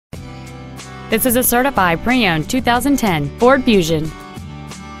This is a certified pre-owned 2010 Ford Fusion.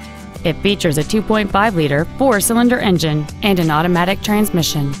 It features a 2.5-liter four-cylinder engine and an automatic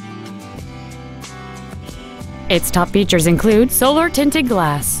transmission. Its top features include solar tinted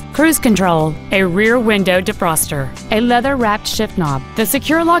glass, cruise control, a rear window defroster, a leather-wrapped shift knob, the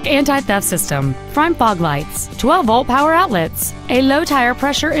Secure Lock anti-theft system, front fog lights, 12-volt power outlets, a low tire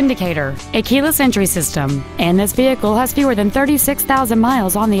pressure indicator, a keyless entry system, and this vehicle has fewer than 36,000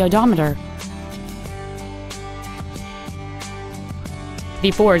 miles on the odometer. The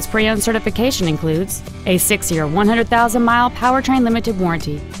Ford's pre-owned certification includes a 6-year, 100,000-mile powertrain limited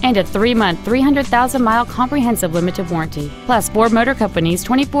warranty and a 3-month, 300,000-mile comprehensive limited warranty, plus Ford Motor Company's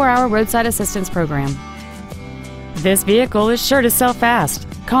 24-hour roadside assistance program. This vehicle is sure to sell fast.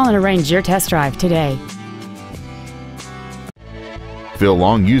 Call and arrange your test drive today. Phil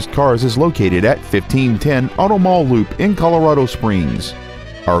Long Used Cars is located at 1510 Auto Mall Loop in Colorado Springs.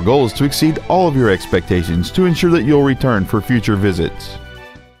 Our goal is to exceed all of your expectations to ensure that you'll return for future visits.